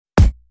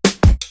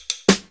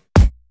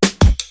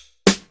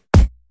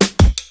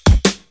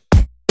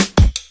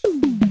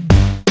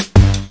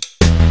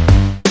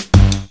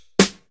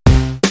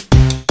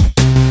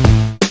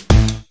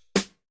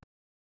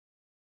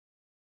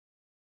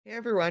Hey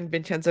everyone,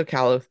 Vincenzo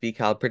Callo with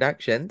VCalla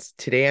Productions.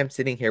 Today I'm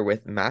sitting here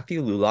with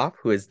Matthew Luloff,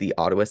 who is the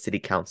Ottawa City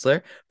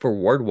Councillor for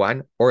Ward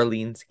 1,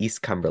 Orléans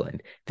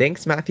East-Cumberland.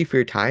 Thanks, Matthew, for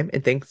your time,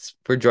 and thanks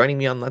for joining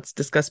me on Let's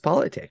Discuss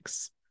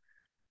Politics.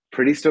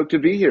 Pretty stoked to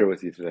be here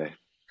with you today.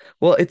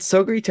 Well, it's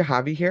so great to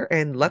have you here,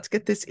 and let's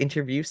get this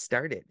interview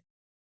started.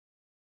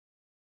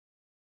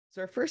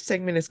 So our first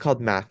segment is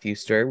called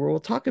Matthew's Story, where we'll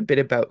talk a bit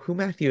about who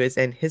Matthew is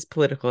and his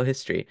political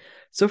history.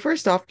 So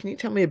first off, can you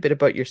tell me a bit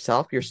about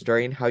yourself, your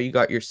story, and how you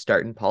got your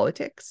start in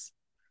politics?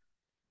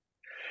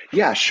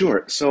 Yeah,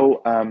 sure.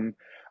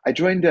 I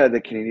joined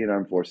the Canadian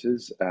Armed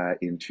Forces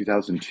in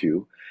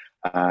 2002,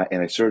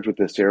 and I served with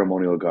the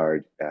Ceremonial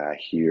Guard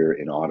here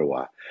in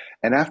Ottawa.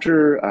 And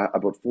after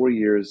about 4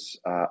 years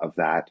of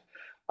that,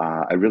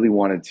 I really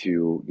wanted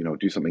to,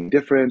 do something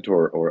different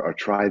or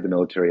try the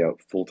military out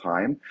full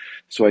time.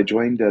 So I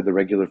joined the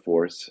regular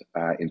force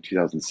in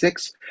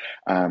 2006,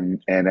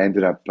 and I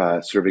ended up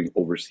serving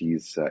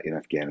overseas in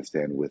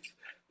Afghanistan with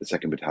the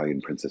 2nd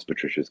Battalion Princess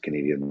Patricia's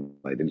Canadian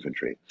Light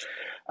Infantry.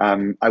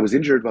 I was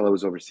injured while I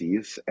was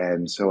overseas,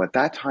 and so at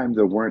that time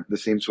there weren't the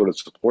same sort of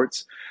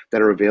supports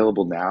that are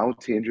available now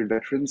to injured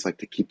veterans, like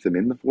to keep them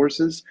in the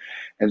forces.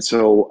 And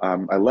so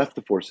I left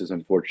the forces,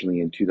 unfortunately,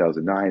 in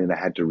 2009, and I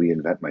had to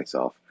reinvent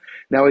myself.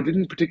 Now, I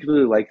didn't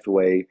particularly like the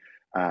way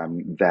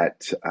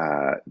that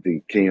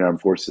the Canadian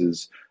Armed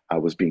Forces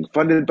was being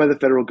funded by the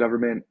federal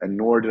government, and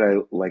nor did I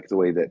like the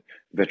way that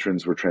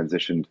veterans were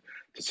transitioned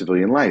to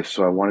civilian life.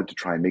 So I wanted to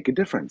try and make a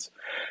difference.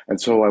 And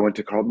so I went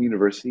to Carleton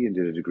University and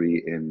did a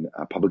degree in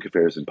public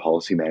affairs and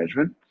policy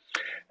management.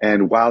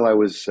 And while I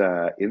was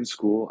in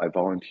school, I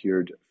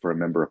volunteered for a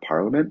member of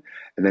parliament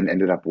and then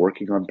ended up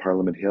working on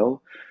Parliament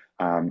Hill.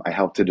 I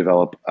helped to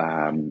develop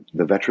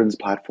the veterans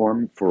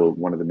platform for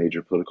one of the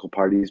major political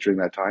parties during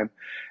that time,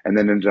 and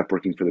then ended up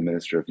working for the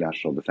Minister of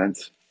National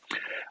Defense.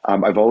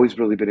 I've always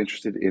really been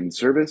interested in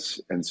service,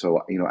 and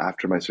so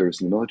after my service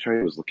in the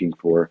military, I was looking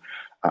for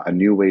a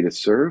new way to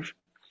serve.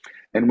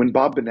 And when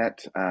Bob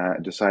Bennett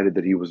decided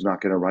that he was not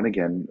going to run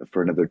again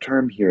for another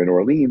term here in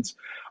Orleans,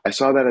 I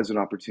saw that as an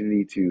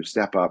opportunity to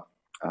step up,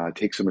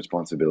 take some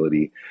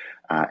responsibility,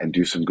 and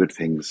do some good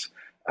things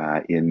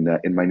in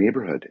my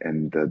neighborhood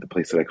and the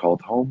place that I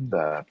called home,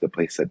 the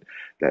place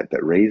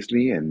that raised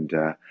me, and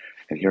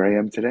here I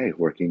am today,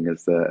 working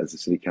as a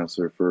city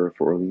councillor for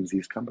Orleans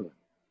East-Cumberland.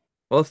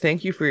 Well,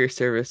 thank you for your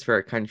service for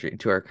our country,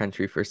 to our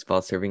country, first of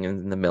all, serving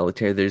in the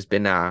military. There's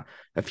been a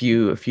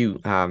few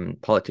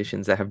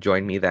politicians that have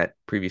joined me that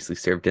previously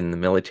served in the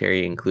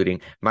military,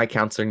 including my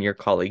counselor and your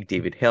colleague,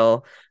 David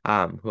Hill,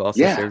 who also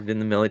Yeah, served in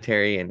the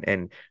military.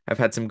 And I've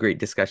had some great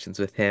discussions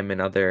with him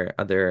and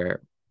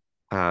other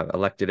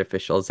elected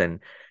officials. And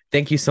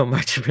thank you so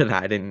much for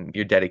that and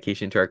your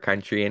dedication to our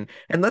country.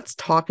 And let's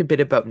talk a bit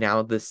about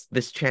now this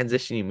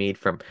transition you made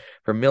from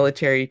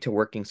military to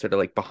working sort of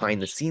like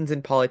behind the scenes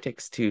in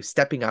politics to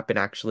stepping up and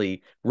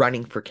actually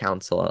running for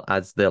council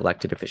as the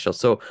elected official.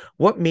 So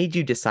what made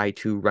you decide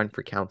to run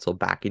for council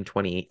back in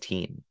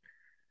 2018?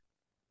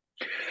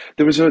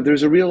 there's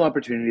a real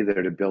opportunity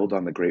there to build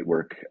on the great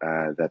work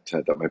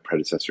that my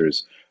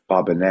predecessors,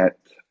 Bob Annette,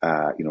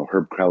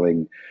 Herb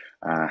Krelling,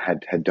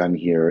 had done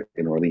here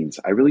in Orleans.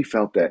 I really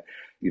felt that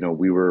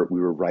we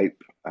were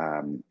ripe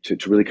to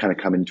really kind of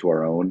come into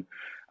our own,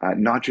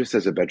 not just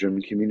as a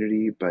bedroom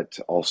community, but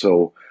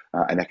also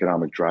an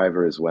economic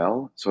driver as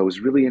well. So I was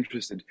really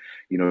interested,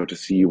 to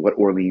see what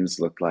Orleans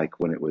looked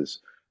like when it was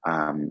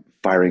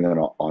firing on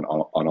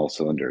all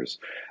cylinders.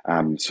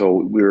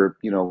 So we're,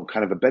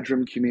 kind of a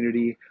bedroom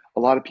community. A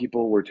lot of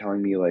people were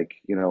telling me, like,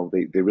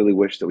 they really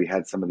wish that we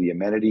had some of the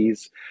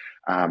amenities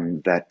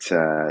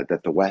that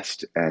the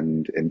West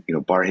and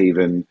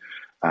Barhaven,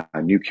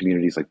 new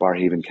communities like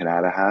Barhaven,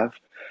 Canada have.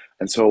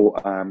 And so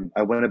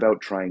I went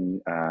about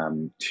trying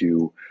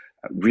to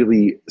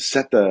really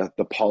set the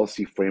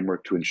policy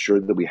framework to ensure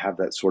that we have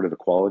that sort of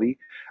equality,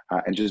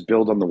 and just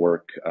build on the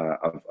work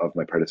of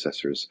my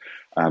predecessors.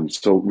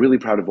 So really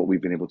proud of what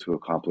we've been able to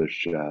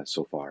accomplish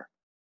so far.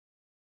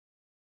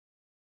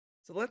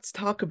 So let's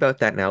talk about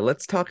that now.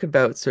 Let's talk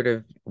about sort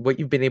of what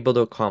you've been able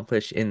to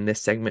accomplish in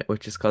this segment,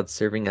 which is called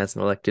serving as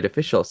an elected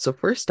official. So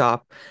first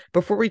off,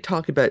 before we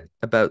talk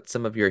about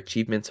some of your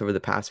achievements over the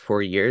past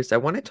 4 years, I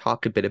want to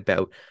talk a bit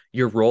about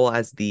your role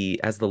as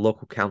the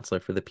local councillor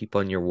for the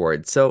people in your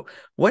ward. So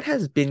what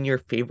has been your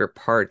favorite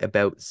part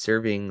about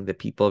serving the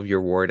people of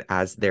your ward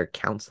as their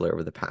councillor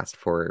over the past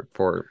four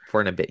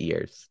and a bit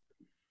years?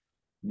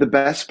 The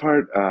best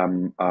part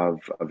of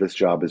this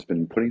job has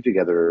been putting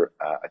together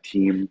a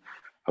team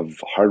of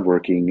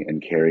hardworking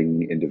and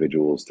caring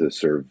individuals to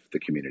serve the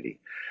community,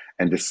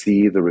 and to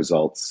see the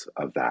results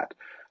of that.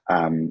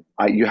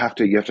 You have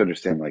to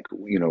understand, like,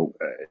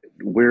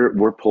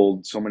 we're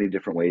pulled so many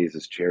different ways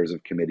as chairs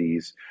of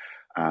committees,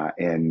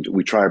 and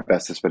we try our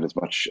best to spend as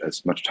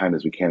much time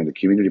as we can in the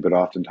community. But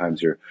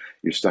oftentimes you're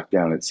stuck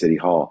down at City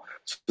Hall.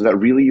 So that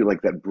really,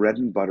 like, that bread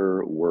and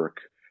butter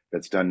work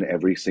that's done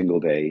every single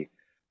day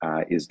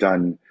is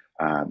done,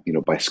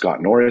 by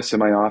Scott Norris in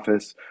my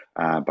office,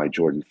 by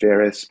Jordan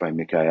Ferris, by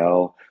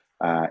Mikael,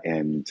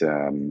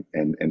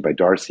 and by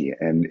Darcy.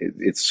 And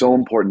it's so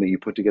important that you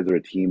put together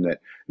a team that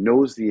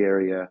knows the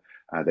area,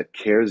 that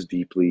cares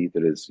deeply,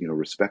 that is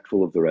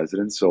respectful of the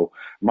residents. So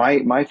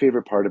my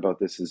favorite part about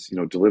this is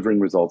delivering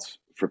results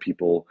for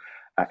people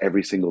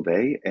every single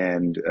day,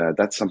 and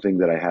that's something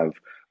that I have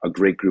a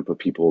great group of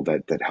people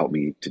that help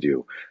me to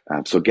do.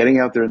 So getting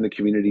out there in the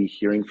community,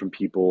 hearing from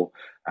people,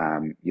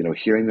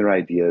 hearing their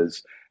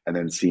ideas, and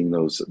then seeing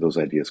those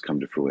ideas come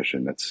to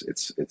fruition.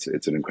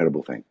 It's an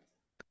incredible thing.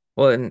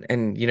 Well,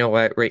 and you know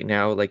what? Right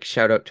now, like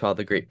shout out to all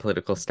the great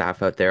political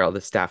staff out there, all the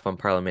staff on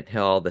Parliament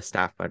Hill, all the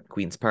staff at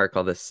Queen's Park,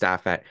 all the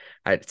staff at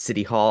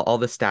City Hall, all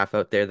the staff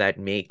out there that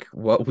make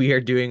what we are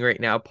doing right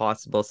now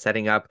possible,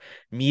 setting up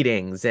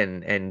meetings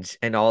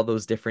and all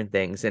those different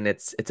things. And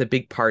it's a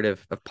big part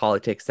of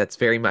politics that's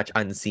very much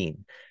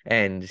unseen.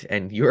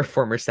 And you're a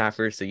former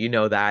staffer, so you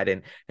know that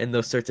and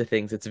those sorts of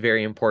things. It's a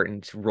very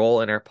important role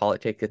in our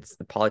politics. It's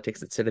the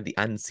politics, it's sort of the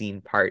unseen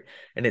part,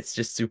 and it's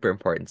just super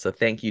important. So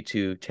thank you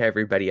to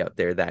everybody out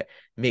there that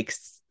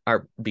makes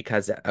our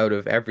because out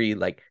of every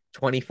like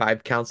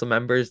 25 council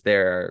members,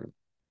 there are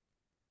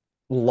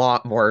a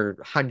lot more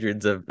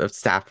hundreds of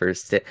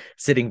staffers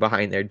sitting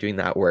behind there doing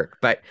that work.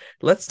 But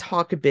let's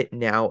talk a bit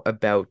now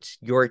about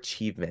your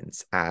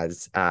achievements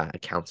as a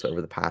council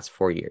over the past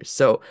 4 years.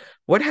 So,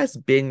 what has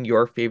been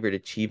your favorite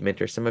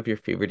achievement or some of your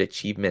favorite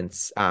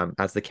achievements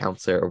as the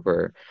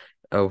councillor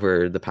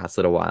over the past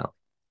little while?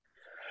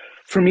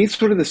 For me,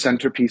 sort of the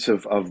centerpiece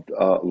of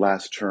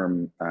last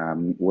term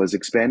was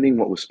expanding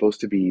what was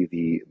supposed to be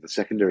the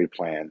secondary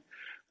plan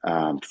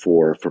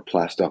for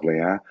Place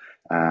d'Orléans,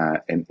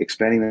 and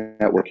expanding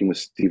that, working with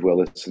Steve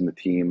Willis and the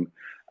team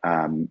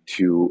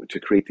to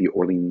create the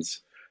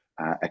Orleans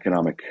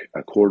economic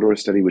corridor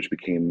study, which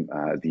became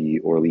the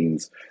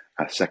Orleans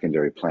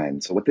secondary plan.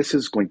 So what this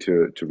is going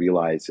to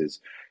realize is,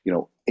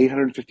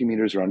 850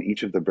 meters around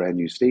each of the brand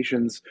new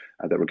stations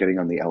that we're getting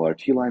on the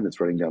LRT line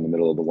that's running down the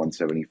middle of the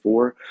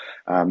 174.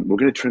 We're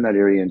going to turn that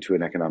area into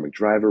an economic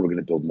driver. We're going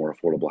to build more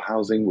affordable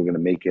housing. We're going to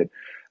make it,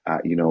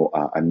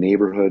 a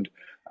neighborhood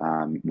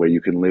where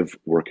you can live,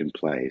 work, and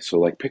play. So,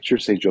 like, picture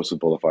St. Joseph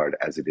Boulevard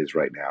as it is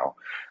right now,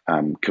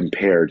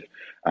 compared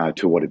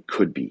to what it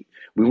could be.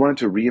 We wanted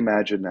to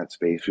reimagine that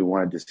space. We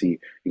wanted to see,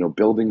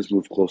 buildings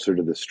move closer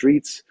to the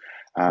streets.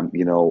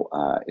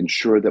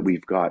 Ensure that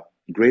we've got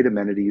great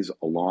amenities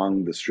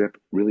along the strip.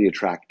 Really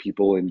attract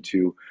people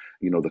into,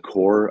 the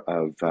core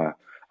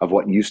of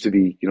what used to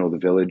be, the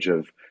village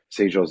of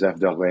Saint Joseph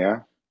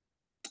d'Orléans.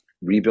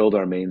 Rebuild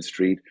our main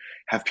street.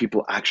 Have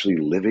people actually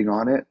living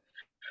on it.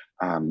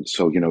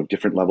 So,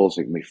 different levels,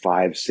 like maybe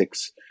five,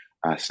 six,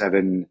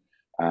 seven,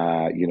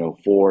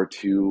 4,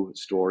 2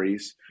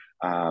 stories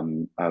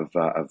of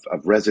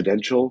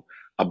residential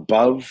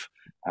above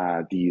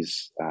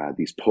these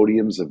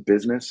podiums of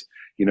business.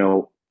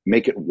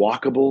 Make it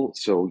walkable.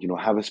 So,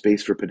 have a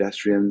space for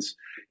pedestrians.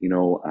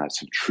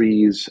 Some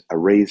trees, a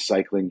raised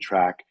cycling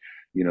track.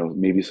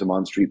 Maybe some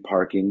on-street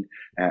parking.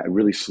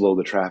 Really slow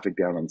the traffic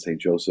down on St.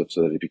 Joseph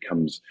so that it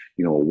becomes,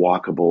 a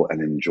walkable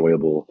and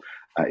enjoyable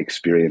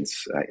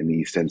experience in the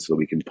East End, so that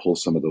we can pull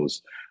some of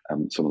those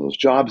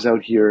jobs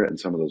out here and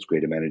some of those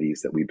great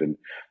amenities that we've been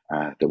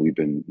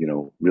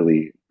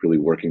really really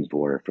working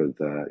for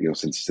the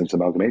since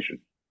amalgamation.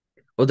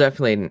 Well,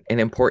 definitely an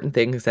important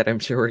things that I'm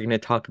sure we're going to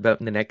talk about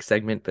in the next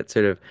segment, but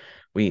sort of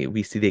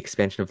we see the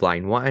expansion of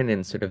line one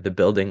and sort of the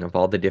building of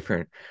all the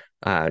different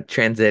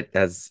transit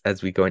as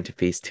we go into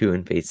phase two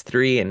and phase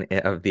three and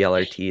of the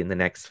LRT in the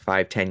next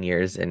 5, 10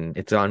 years, and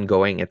it's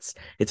ongoing. It's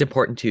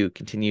important to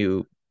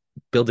continue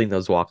building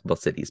those walkable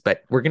cities.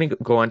 But we're going to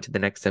go on to the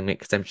next segment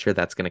because I'm sure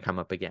that's going to come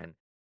up again.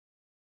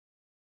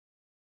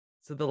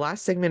 So the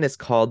last segment is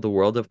called The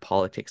World of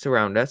Politics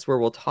Around Us, where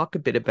we'll talk a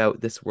bit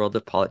about this world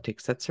of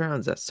politics that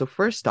surrounds us. So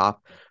first off,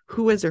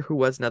 who is or who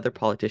was another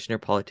politician or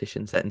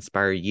politicians that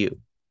inspire you?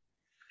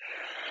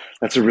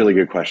 That's a really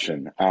good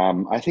question.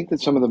 I think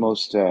that some of the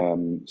most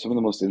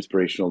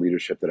inspirational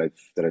leadership that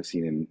I've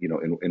seen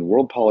in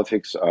world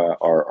politics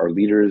are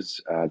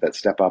leaders that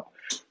step up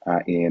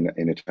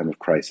in a time of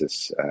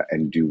crisis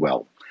and do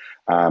well.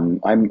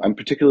 I'm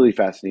particularly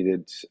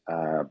fascinated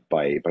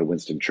by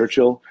Winston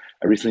Churchill.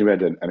 I recently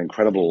read an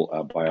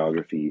incredible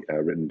biography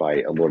written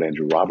by Lord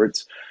Andrew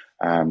Roberts,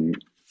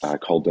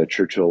 called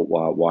Churchill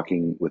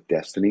Walking with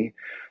Destiny.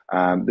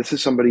 This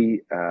is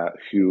somebody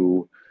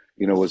who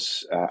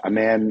was a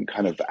man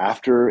kind of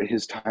after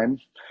his time,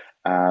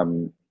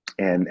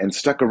 and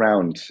stuck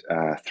around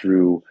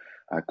through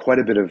quite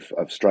a bit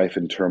of strife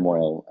and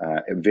turmoil.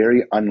 A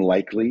very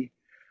unlikely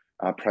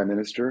prime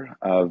minister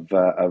of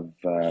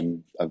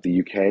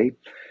the UK,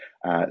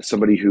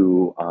 somebody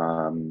who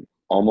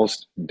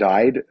almost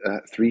died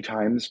 3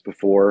 times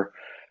before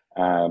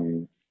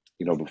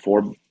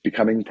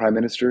becoming prime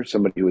minister.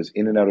 Somebody who was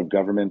in and out of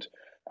government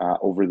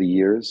over the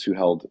years, who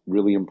held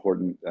really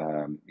important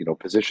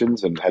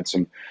positions and had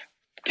some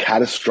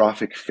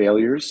catastrophic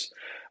failures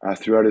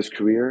throughout his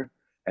career,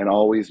 and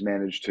always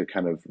managed to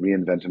kind of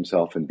reinvent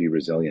himself and be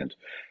resilient.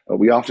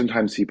 We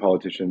oftentimes see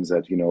politicians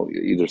that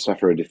either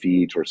suffer a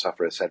defeat or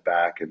suffer a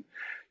setback, and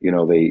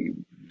they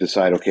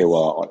decide, okay,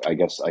 well, I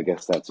guess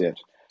that's it.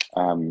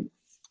 Um,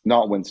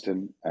 Not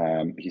Winston.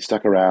 He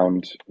stuck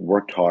around,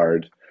 worked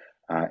hard,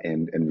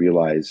 and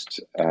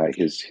realized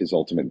his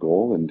ultimate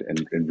goal,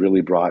 and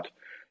really brought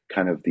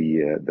kind of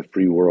the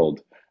free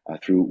world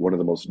through one of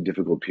the most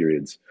difficult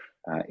periods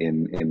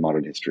in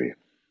modern history.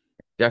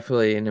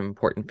 Definitely an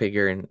important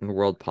figure in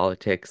world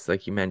politics,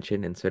 like you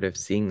mentioned, and sort of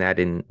seeing that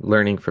and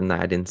learning from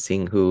that and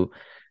seeing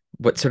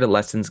what sort of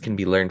lessons can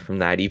be learned from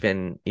that,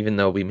 even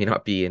though we may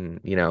not be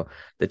in,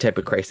 the type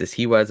of crisis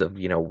he was of,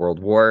 World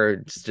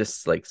War,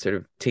 just like sort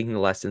of taking the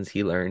lessons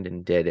he learned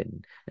and did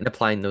and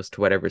applying those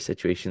to whatever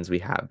situations we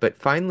have. But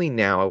finally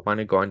now I want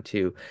to go on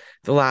to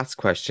the last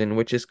question,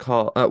 which is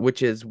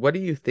what do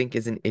you think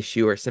is an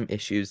issue or some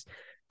issues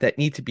that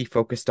need to be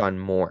focused on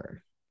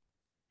more?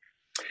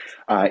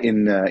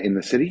 In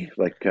the city,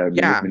 like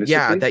Yeah,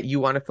 municipally. that you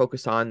want to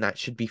focus on that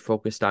should be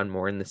focused on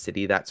more in the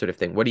city, that sort of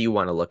thing. What do you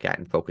want to look at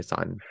and focus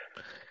on?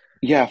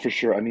 Yeah, for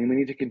sure. I mean, we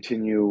need to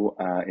continue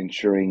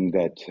ensuring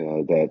that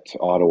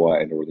Ottawa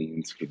and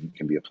Orleans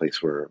can be a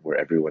place where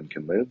everyone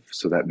can live.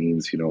 So that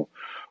means,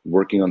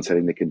 working on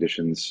setting the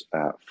conditions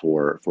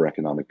for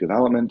economic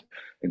development,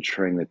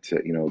 ensuring that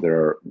there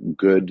are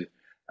good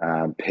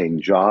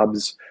paying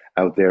jobs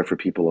out there for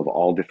people of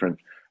all different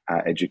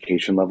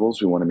education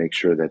levels. We want to make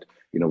sure that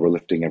we're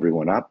lifting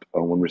everyone up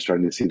when we're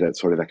starting to see that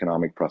sort of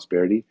economic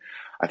prosperity.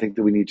 I think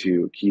that we need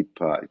to keep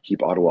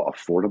Ottawa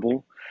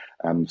affordable,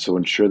 so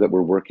ensure that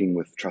we're working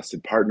with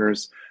trusted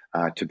partners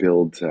to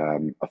build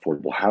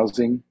affordable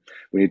housing.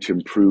 We need to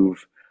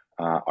improve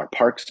our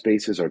park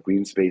spaces, our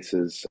green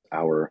spaces,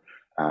 our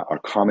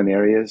common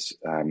areas,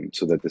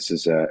 so that this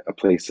is a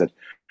place that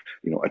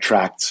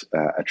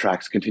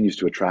continues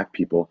to attract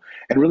people,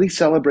 and really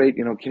celebrate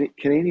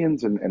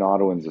Canadians and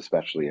Ottawans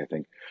especially. I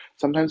think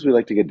sometimes we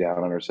like to get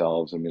down on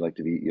ourselves and we like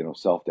to be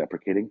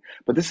self-deprecating,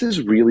 but this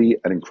is really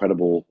an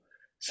incredible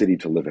city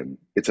to live in.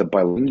 It's a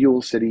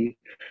bilingual city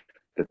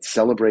that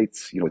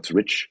celebrates, its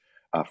rich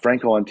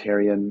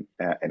Franco-Ontarian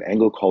and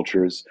Anglo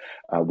cultures.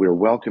 We're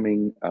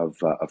welcoming of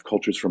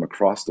cultures from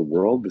across the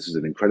world. This is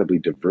an incredibly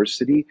diverse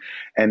city,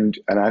 and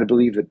I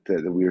believe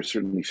that we are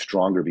certainly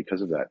stronger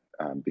because of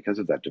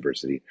that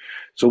diversity.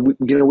 So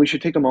we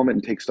should take a moment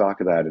and take stock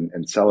of that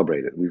and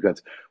celebrate it. We've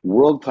got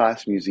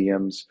world-class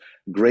museums,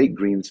 great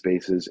green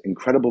spaces,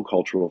 incredible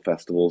cultural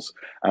festivals.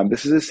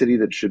 This is a city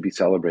that should be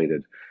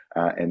celebrated,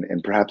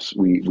 and perhaps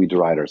we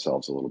deride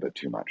ourselves a little bit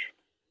too much.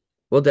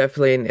 Well,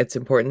 definitely, and it's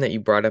important that you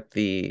brought up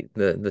the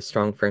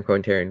strong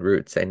Franco-Ontarian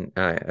roots. And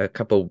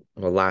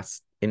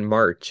last in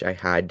March, I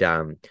had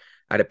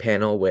a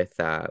panel with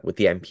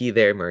the MP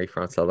there,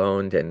 Marie-France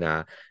Lalonde,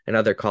 and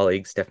other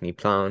colleagues, Stephanie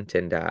Plante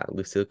and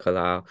Lucille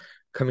Collau,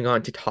 coming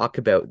on to talk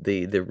about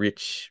the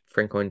rich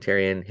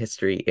Franco-Ontarian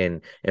history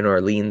in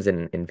Orleans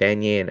and in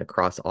Vanier and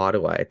across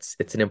Ottawa.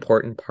 It's an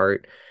important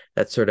part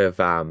that sort of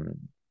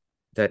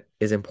that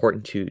is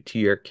important to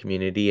your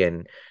community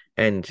and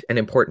an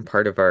important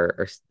part of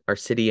our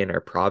city and our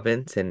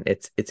province. And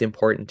it's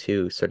important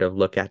to sort of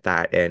look at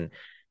that and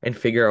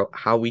figure out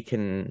how we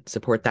can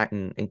support that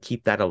and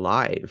keep that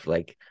alive.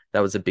 Like that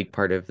was a big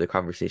part of the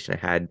conversation I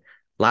had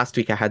last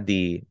week. I had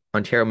the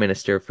Ontario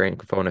Minister of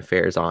Francophone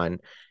Affairs on,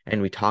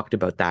 and we talked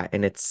about that.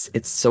 And it's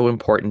so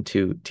important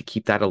to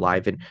keep that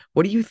alive. And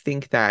what do you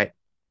think that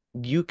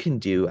you can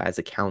do as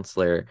a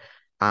counselor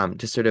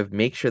to sort of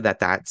make sure that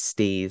that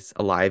stays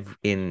alive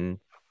in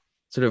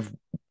sort of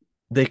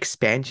the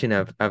expansion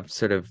of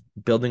sort of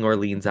building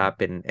Orleans up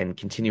and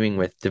continuing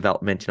with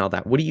development and all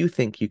that? What do you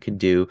think you can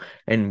do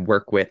and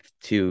work with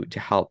to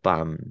help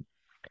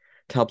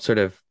sort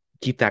of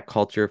keep that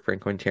culture of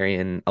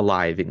Franco-Ontarian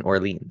alive in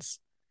Orleans?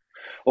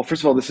 Well,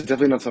 first of all, this is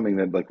definitely not something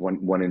that like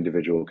one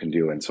individual can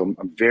do, and so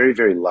I'm very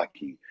very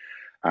lucky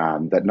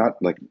that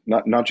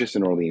not just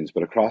in Orleans,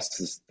 but across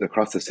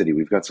the city,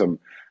 we've got some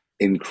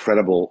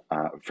incredible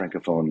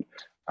francophone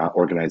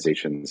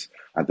organizations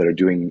that are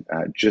doing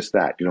just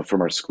that.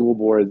 From our school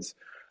boards,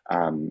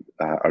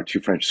 our two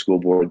French school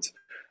boards,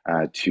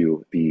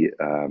 to the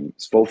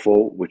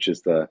SFOFO, which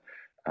is the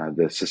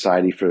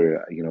Society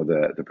for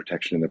the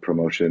Protection and the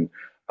Promotion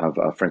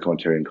of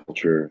Franco-Ontarian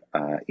culture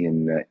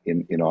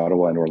in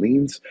Ottawa and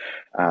Orleans.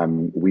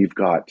 We've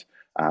got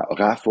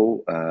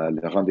RAFO,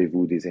 Le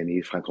Rendezvous des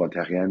Aînés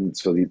Franco-Ontariens.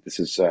 So this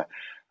is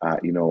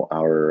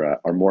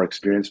our more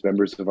experienced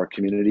members of our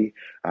community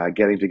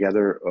getting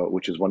together,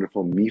 which is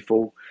wonderful.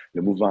 MIFO,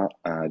 le Mouvement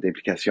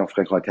d'implication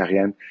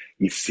franco-ontarienne,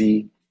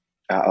 ici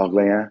à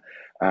Orléans.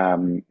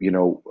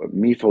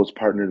 MIFO's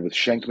partnered with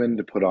Schenkman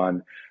to put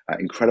on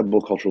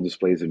incredible cultural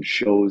displays and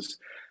shows.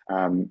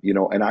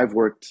 And I've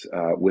worked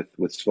with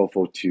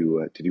SFOFO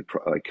to do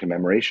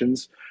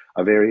commemorations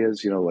of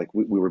areas. Like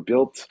we were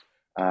built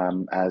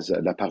as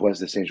La Paroisse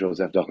de Saint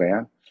Joseph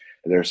d'Orléans.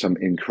 There are some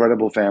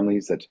incredible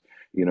families that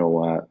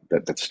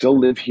that still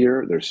live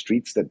here. There's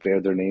streets that bear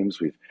their names.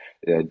 We've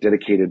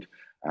dedicated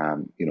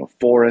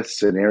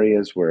forests and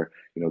areas where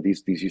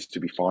these used to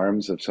be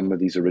farms of some of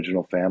these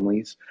original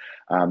families,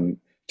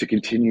 to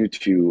continue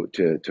to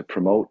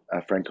promote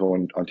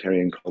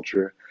Franco-Ontarian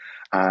culture,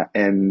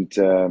 and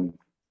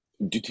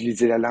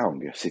d'utiliser la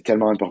langue. C'est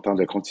tellement important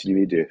de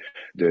continuer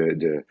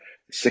de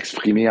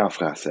s'exprimer en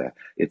français.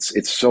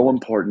 It's so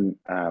important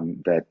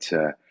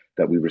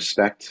that we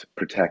respect,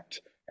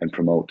 protect, and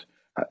promote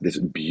this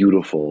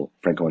beautiful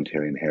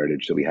Franco-Ontarian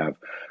heritage that we have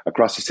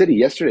across the city.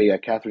 Yesterday,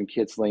 Catherine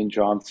Kitts, Lane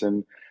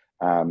Johnson,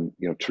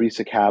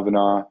 Teresa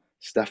Kavanaugh,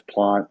 Steph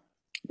Plante,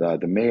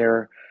 the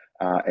mayor,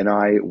 and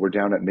I were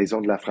down at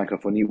Maison de la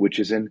Francophonie, which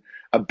is in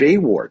a bay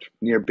ward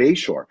near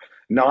Bayshore.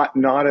 Not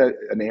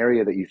an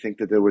area that you think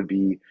that there would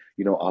be,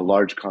 a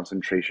large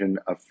concentration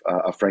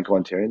of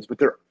Franco-Ontarians, but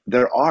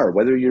there are.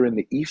 Whether you're in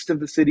the east of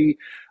the city,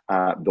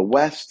 the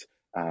west,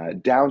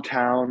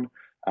 downtown,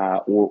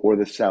 or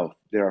the south,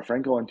 there are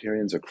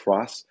Franco-Ontarians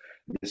across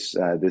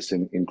this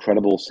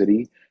incredible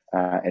city,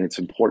 and it's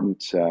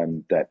important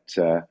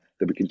that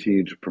we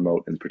continue to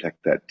promote and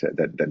protect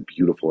that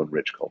beautiful and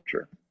rich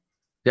culture.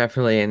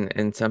 Definitely,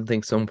 and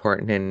something so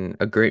important and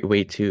a great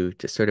way to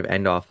sort of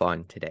end off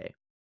on today.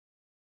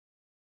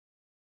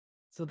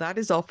 So that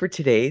is all for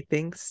today.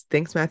 Thanks,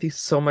 Matthew,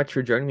 so much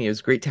for joining me. It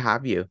was great to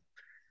have you.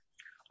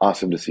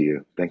 Awesome to see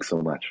you. Thanks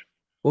so much.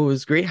 Well, it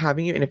was great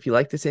having you. And if you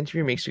like this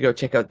interview, make sure to go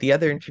check out the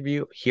other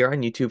interview here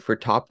on YouTube for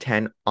Top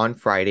 10 on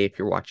Friday if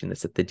you're watching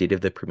this at the date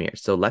of the premiere.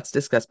 So let's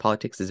discuss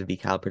politics as a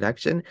VCalla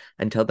production.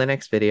 Until the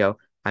next video,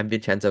 I'm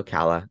Vincenzo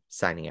Calla,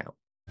 signing out.